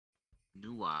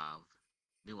Nuav.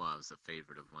 Nuav's a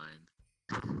favorite of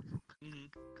mine. Mhm.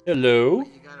 Hello.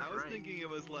 But you got it I was right. thinking it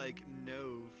was like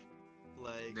Nove,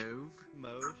 like Nove.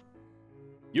 Mauve.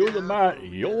 You're the No, man.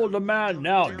 You're no, the man don't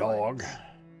now, do dog. it.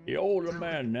 You're the Don't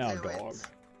man now, do dog. it.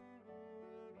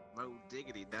 Mo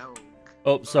diggity dog.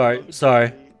 Oh, Oh, sorry. Mo Sorry.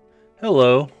 Diggity.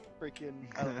 Hello. Freaking,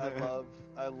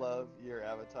 I love your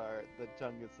avatar. The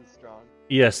Chungus is strong.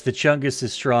 Yes, the Chungus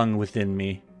is strong within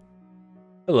me.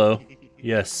 Hello.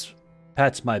 Yes.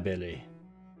 Pat my belly.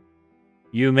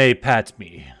 You may pat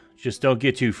me. Just don't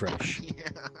get too fresh. Yeah,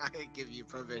 I give you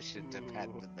permission to pat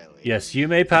the belly. Yes, you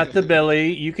may pat the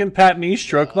belly. You can pat me,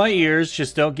 stroke my Yeah. ears.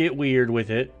 Just don't get weird with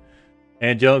it.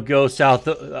 And don't go south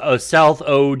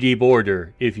OD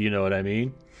border, if you know what I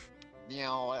mean.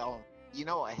 Well, you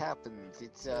know what happens.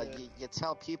 It's you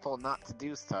tell people not to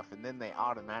do stuff, and then they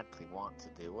automatically want to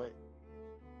do it.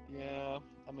 Yeah,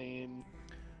 I mean,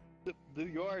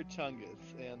 you are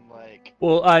Chungus, and like,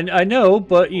 Well, I know,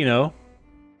 but you know,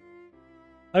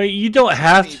 I mean, you don't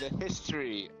have Tell me to. the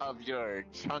history of your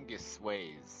Chungus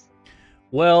ways.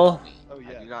 Well, Tell me. oh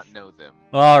I yeah, do not know them.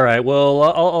 all right. Well,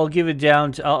 I'll give it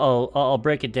down. I'll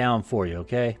break it down for you.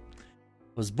 Okay.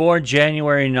 Was born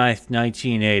January 9th,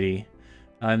 1980.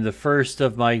 I'm the first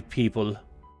of my people,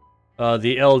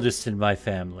 the eldest in my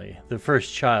family, the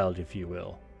first child, if you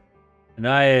will. And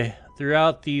I,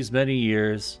 throughout these many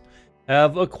years,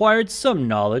 have acquired some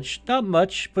knowledge, not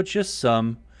much, but just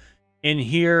some. And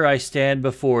here I stand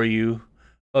before you,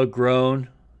 a grown,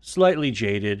 slightly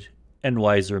jaded, and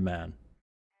wiser man.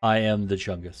 I am the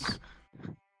Chungus.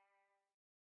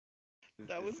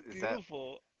 that was Is that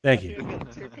beautiful. Thank I you. think I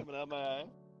got a tear coming out my eye.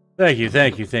 Thank you,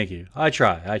 thank you, thank you. I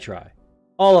try.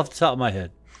 All off the top of my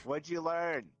head. what'd you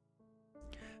learn?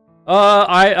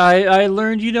 I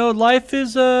learned, you know, life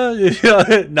is no,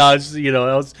 it's, you know,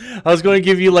 I was going to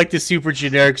give you like the super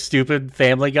generic, stupid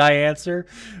Family Guy answer,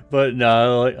 but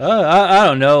no, like, I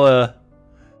don't know,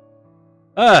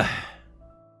 uh,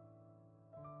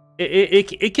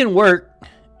 it can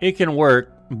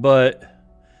work, but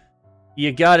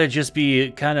you gotta just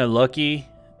be kind of lucky,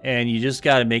 and you just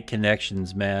gotta make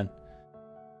connections, man.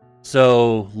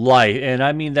 So life, and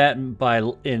I mean that by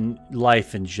in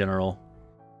life in general.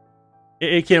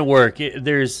 It can work.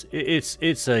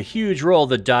 It's a huge roll of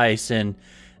the dice, and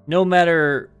no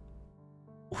matter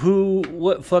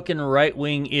what fucking right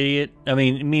wing idiot. I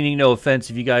mean, meaning no offense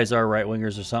if you guys are right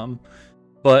wingers or something,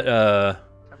 but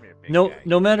Come here, big guy.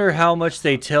 no matter how much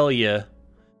they tell you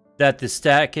that the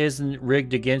stack isn't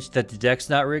rigged against, that the deck's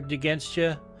not rigged against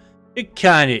you, it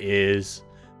kind of is.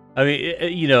 I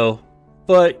mean, you know,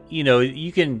 but you know,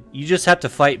 you just have to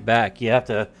fight back. You have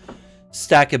to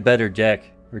stack a better deck.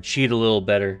 Or cheat a little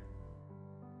better.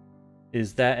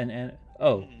 Is that an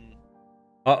oh?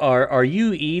 Are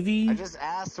you Evie? I just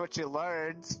asked what you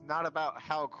learned, not about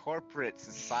how corporate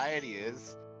society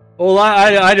is. Well,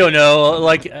 I don't know.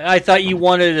 Like I thought you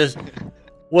wanted to.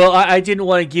 Well, I didn't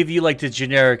want to give you like the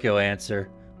generico answer.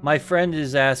 My friend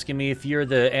is asking me if you're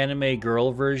the anime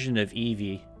girl version of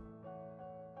Evie.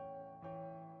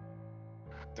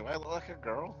 Do I look like a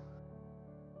girl?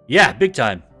 Yeah, big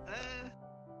time.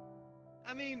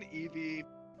 I mean, Eevee,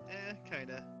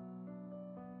 kinda.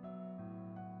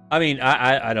 I mean,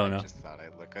 I don't I know. just thought I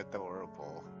look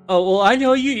adorable. Oh well, I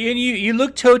know you, and you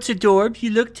look totes adorb.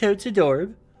 You look totes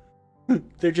adorb.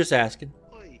 They're just asking.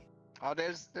 Oi. Oh,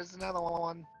 there's another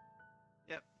one.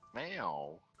 Yep.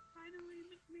 Meow.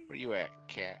 Where you at,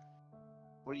 cat?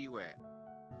 Where you at?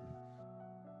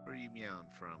 Where are you meowing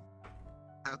from?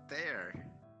 Out there.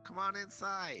 Come on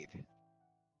inside.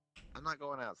 I'm not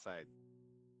going outside.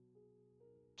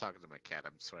 Talking to my cat.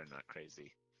 I'm swear not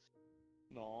crazy.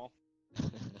 No,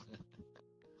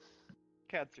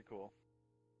 cats are cool.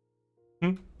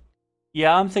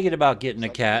 Yeah, I'm thinking about getting a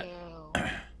It's like, cat. meow.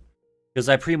 Because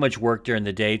I pretty much work during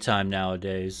the daytime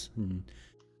nowadays. And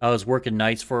I was working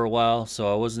nights for a while,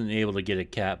 so I wasn't able to get a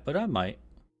cat, but I might.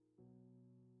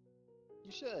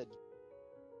 You should.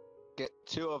 Get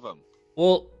 2 of them.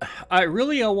 Well, I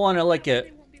want to like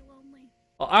They won't be lonely.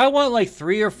 I want like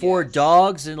 3 or 4 Yes.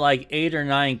 dogs and like 8 or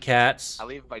 9 cats. I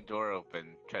leave my door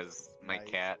open because my Nice.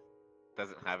 cat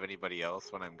doesn't have anybody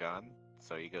else when I'm gone,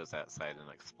 so he goes outside and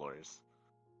explores.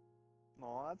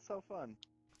 No, that's so fun.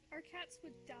 Our cats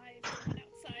would die if they went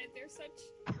outside. They're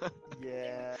such.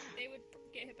 Yeah. They would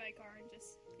get hit by a car and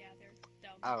just. Yeah, they're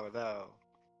dumb. Oh no.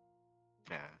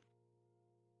 Yeah.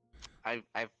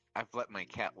 I've let my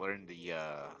cat learn the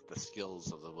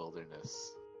skills of the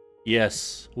wilderness.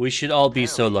 Yes, we should all be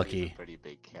so Apparently he's a lucky. pretty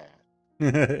big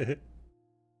cat.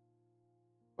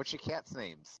 What's your cat's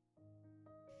names?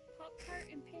 Pop Tart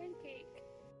and Pancake.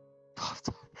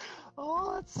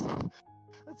 Oh,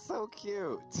 That's so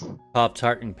cute.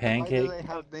 Pop-Tart and Why pancake. do they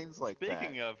have names like that?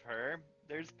 Speaking of her,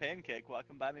 there's Pancake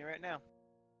walking by me right now.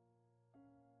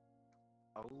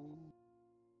 Oh,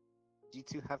 you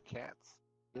two have cats.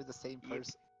 You're the same Yep.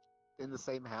 person in the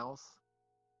same house.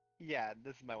 Yeah,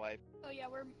 this is my wife. Oh yeah,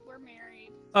 we're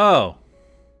married. Oh,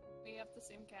 We have the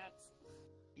same cats.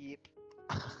 Yep.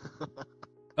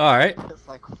 all right. It's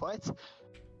like what?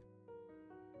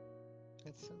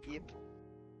 It's so Yep. cool.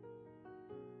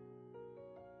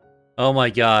 Oh my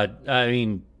God. I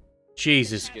mean,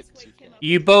 Jesus. The cats Get wake two him up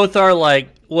You with both are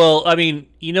like, cookies. well, I mean,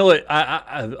 you know what?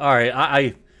 All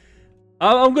right.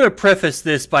 I'm going to preface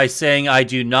this by saying I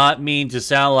do not mean to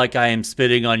sound like I am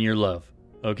spitting on your love.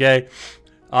 Okay?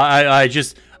 I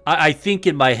think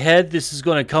in my head this is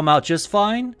going to come out just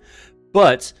fine,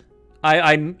 but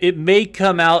it may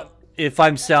come out if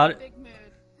I'm That's a sound. big mood.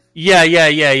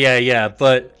 Yeah.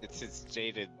 But It's his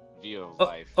jaded view of Oh,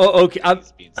 life. okay, that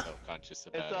He's being self-conscious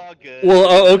about It's it. all good.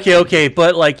 well, okay.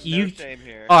 But like No you, shame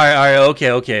here. all right,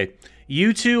 okay.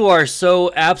 You two are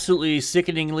so absolutely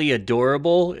sickeningly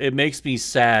adorable. It makes me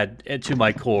sad to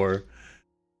my core.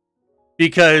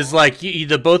 Because like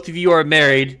the both of you are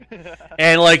married,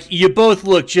 and like you both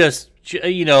look just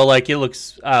like it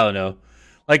looks. I don't know,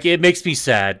 like it makes me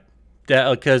sad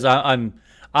that because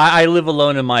I live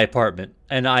alone in my apartment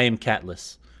and I am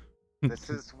catless. This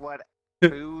is what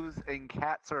booze and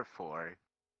cats are for.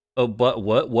 Oh, but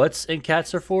what's and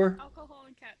cats are for? Alcohol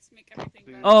and cats make everything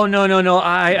better. Oh no!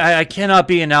 I cannot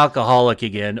be an alcoholic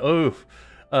again. Oof.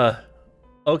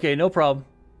 Okay, no problem.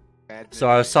 Bad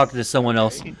Sorry, I was news. talking to someone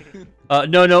else. Okay.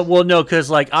 No, because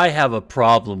like I have a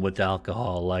problem with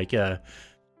alcohol, like Well,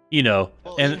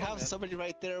 and you have somebody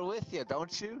right there with you,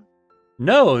 don't you?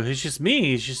 no, it's just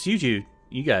me. It's just you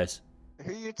guys.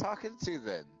 Who are you talking to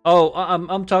then? Oh,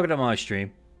 I'm talking on my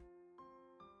stream.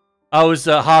 I was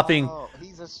hopping. Oh,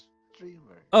 he's a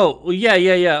streamer. Oh, well, yeah.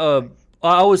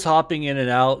 I was hopping in and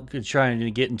out, trying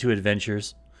to get into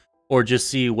adventures, or just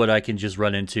see what I can just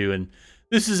run into, and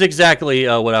this is exactly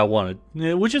what I wanted,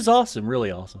 which is awesome,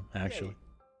 really awesome, actually.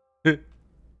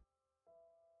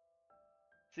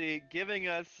 See, giving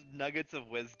us nuggets of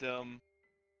wisdom,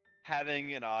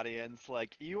 having an audience,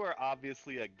 like, you are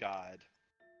obviously a god.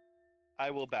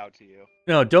 I will bow to you.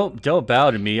 No, don't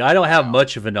bow to me. I don't have Wow.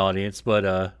 much of an audience, but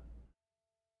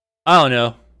I don't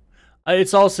know.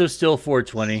 It's also still This is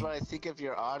 420. what I think of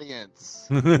your audience.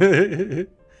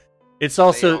 It's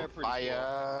also They are pretty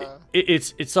I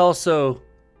it's also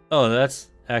oh, that's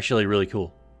actually really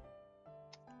cool.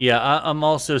 Yeah, I'm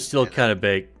also still kind of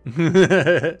baked.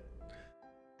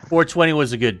 420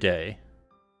 was a good day.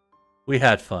 We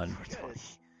had fun.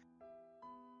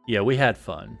 Yeah, we had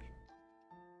fun.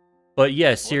 But yeah,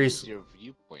 What is seriously. your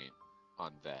viewpoint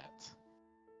on that?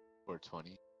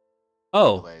 420.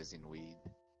 Oh, Legalizing weed.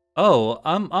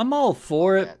 I'm all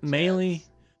for it. That Mainly. jazz.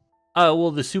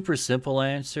 Well, the super simple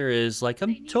answer is like They I'm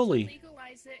need totally. to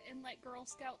legalize it and let Girl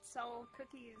Scouts sell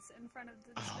cookies in front of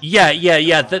the.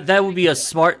 Yeah. That would be a Make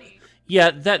smart. money.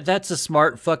 Yeah, that's a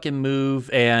smart fucking move,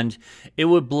 and it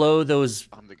would blow those.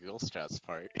 On the Girl Scouts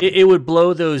part. It would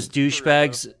blow those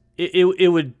douchebags. It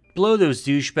would blow those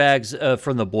douchebags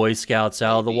from the Boy Scouts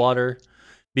out of the Maybe. water,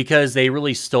 because they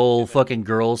really stole fucking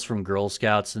girls from Girl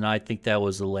Scouts, and I think that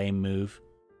was a lame move.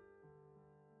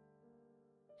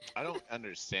 I don't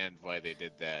understand why they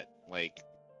did that. Like,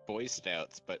 Boy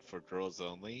Scouts, but for girls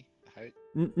only? How...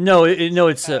 No, I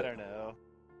it's don't know.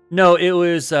 no, it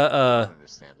was I don't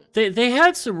understand it. they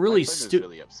had some really My friend is stupid.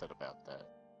 really upset about that.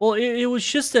 Well, it was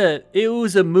just it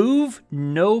was a move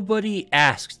nobody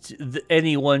asked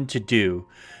anyone to do.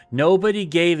 Nobody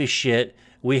gave a shit.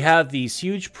 We have these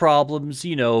huge problems,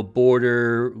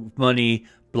 border, money,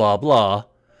 blah, blah.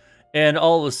 And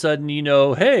all of a sudden,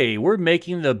 hey, we're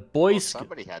making the Well, boys...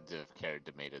 somebody had to have cared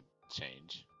to make a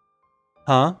change.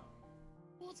 Huh?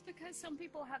 Well, it's because some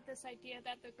people have this idea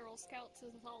that the Girl Scouts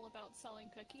is all about selling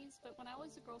cookies, but when I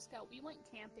was a Girl Scout, we went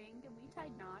camping and we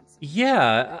tied knots. And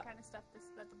Yeah. that kind of stuff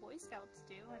that the Boy Scouts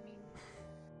do. I mean,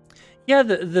 Yeah, I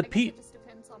guess it just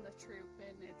depends on the troop,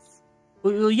 and it's.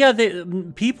 Well, yeah,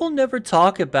 people never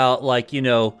talk about, like,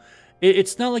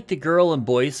 it's not like the Girl and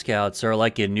Boy Scouts are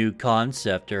like a new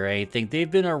concept or anything. They've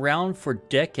been around for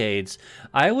decades.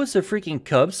 I was a freaking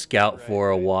Cub Scout for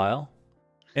a while,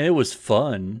 and it was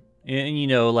fun. And,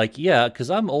 yeah, because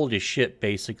I'm old as shit,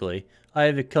 basically. I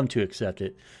have come to accept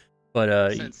it.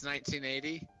 But, Since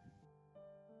 1980?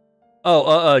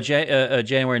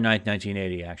 January 9th,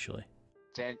 1980, actually.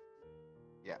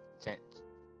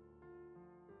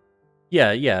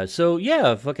 Yeah. So,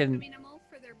 yeah, I fucking... mean, I'm all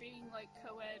for there being like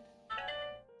co-ed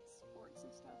sports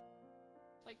and stuff,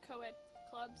 like co-ed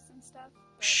clubs and stuff.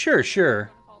 but Sure. I'm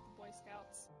not gonna call the Boy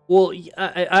Scouts Well,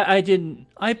 I didn't.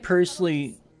 I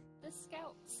personally The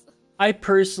scouts. I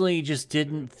personally just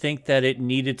didn't think that it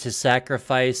needed to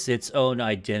sacrifice its own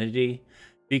identity,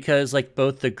 because like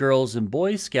both the girls and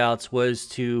Boy Scouts was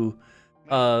to,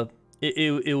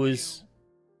 it was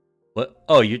what?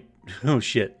 Oh, you. Oh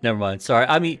shit. Never mind. Sorry.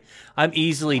 I'm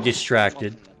easily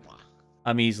distracted.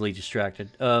 I'm easily distracted.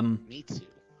 Me too.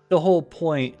 The whole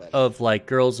point of like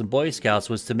girls and Boy Scouts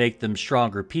was to make them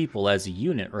stronger people as a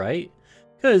unit, right?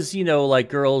 Because, you know, like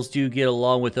girls do get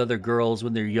along with other girls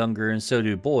when they're younger, and so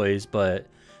do boys, but,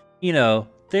 you know,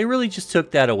 they really just took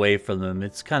that away from them.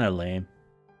 It's kind of lame.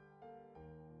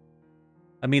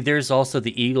 I mean, there's also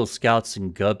the Eagle Scouts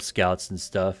and Gub Scouts and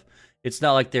stuff. It's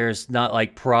not like there's not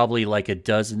like probably like a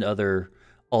dozen other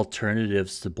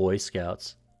alternatives to Boy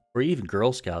Scouts, or even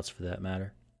Girl Scouts for that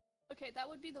matter. Okay, that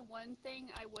would be the one thing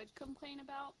I would complain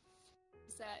about,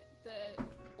 is that the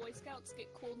Boy Scouts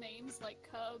get cool names like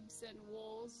Cubs and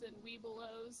Wolves and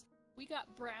Weebelows. We got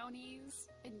Brownies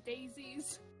and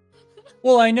Daisies.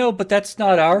 Well, I know, but that's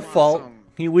not our fault.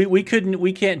 Awesome.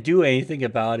 We can't do anything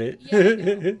about it. Yeah, I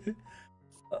know.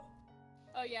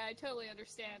 Oh yeah, I totally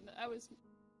understand. I was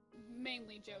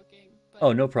mainly joking. But...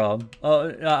 Oh, no problem. Oh,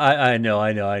 I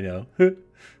know.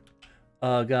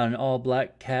 Got an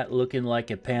all-black cat looking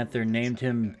like a panther. Named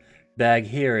him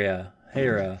Bagheera.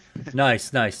 Hera.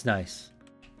 Nice.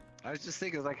 I was just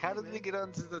thinking, like, how did they get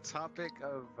onto the topic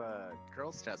of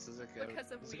Girl Scouts? Is it,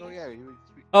 Because of it's like, weed.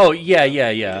 oh yeah, Oh,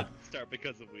 yeah. Start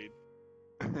because of weed.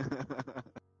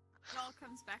 It all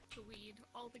comes back to weed.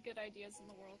 All the good ideas in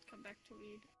the world come back to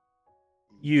weed.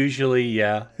 Usually,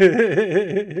 yeah. Look at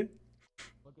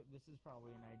this is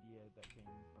probably an idea that came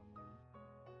from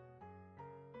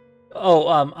Oh,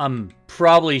 I'm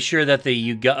probably sure that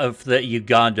that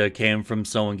Uganda came from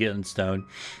someone getting stoned.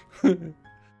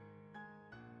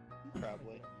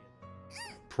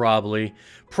 Probably.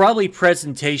 Probably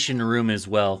presentation room as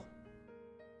well.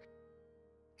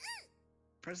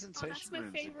 Presentation that's my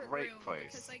room's a favorite great room, place.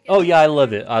 because I get Oh to yeah, I learn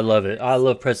love it. I love it. things. I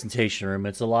love presentation room.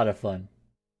 It's a lot of fun.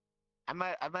 I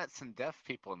met some deaf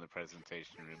people in the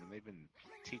presentation room, and they've been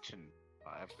teaching.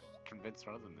 I've convinced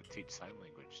one of them to teach sign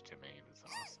language to me, and it's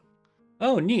awesome.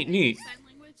 Oh, neat. Sign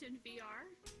language in VR?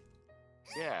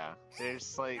 Yeah,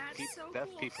 there's like That's so deaf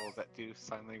cool. people that do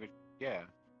sign language. Yeah,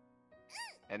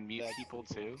 and mute That's people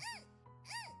too.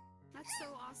 That's so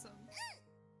awesome.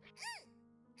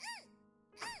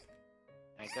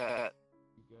 I got.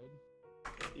 You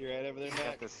good? You right over there, I got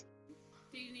Mac? this.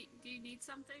 Do you need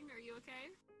something? Are you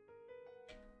okay?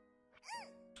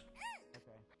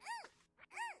 Okay.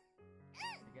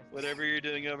 I guess Whatever you're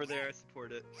doing over there, I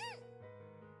support it.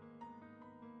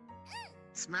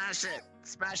 Smash it!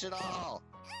 Smash it all!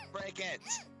 Break it!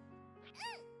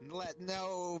 Let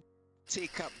no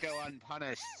teacup go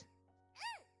unpunished.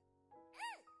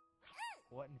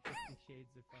 what in 50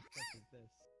 Shades of fucked up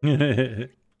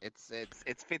is this?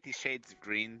 It's 50 Shades of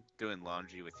Green doing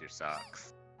laundry with your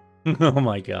socks. Oh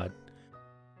my god.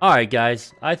 Alright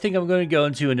guys, I think I'm going to go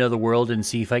into another world and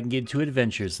see if I can get into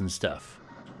adventures and stuff.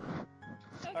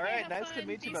 Okay, Alright, have nice to fun,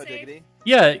 meet you, be Mo safe. Diggity.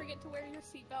 Yeah, Don't forget to wear your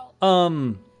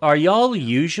seatbelt. are y'all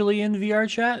usually in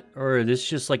VRChat? Or is this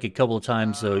just like a couple of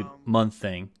times a month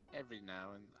thing? Every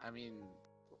now and I mean,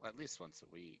 at least once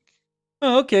a week.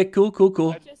 Oh, okay, cool.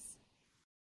 Just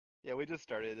Yeah, we just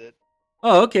started it.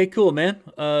 Oh, okay, cool, man.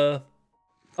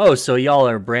 Oh, so y'all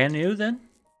are brand new then?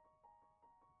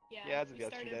 Yeah, as of we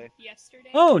started yesterday. yesterday.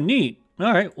 Oh, neat.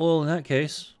 Alright, well, in that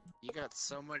case. You got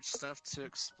so much stuff to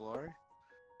explore.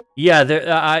 Yeah,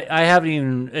 I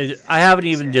haven't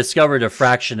even discovered a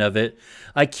fraction of it.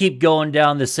 I keep going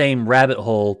down the same rabbit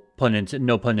hole,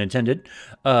 no pun intended,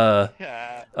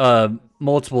 Yeah.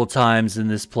 multiple times in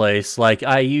this place. Like,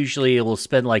 I usually will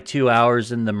spend like 2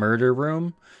 hours in the murder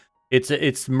room.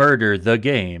 It's Murder, the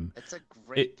game. It's a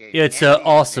great game. It's And an the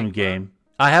awesome Enigma. game.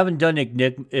 I haven't done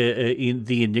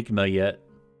the Enigma yet.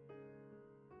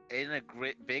 In a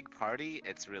great big party,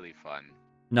 it's really fun.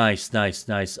 Nice.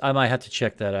 I might have to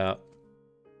check that out.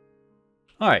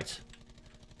 Alright.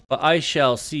 But I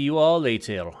shall see you all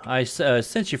later. I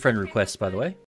sent you friend requests, by the way.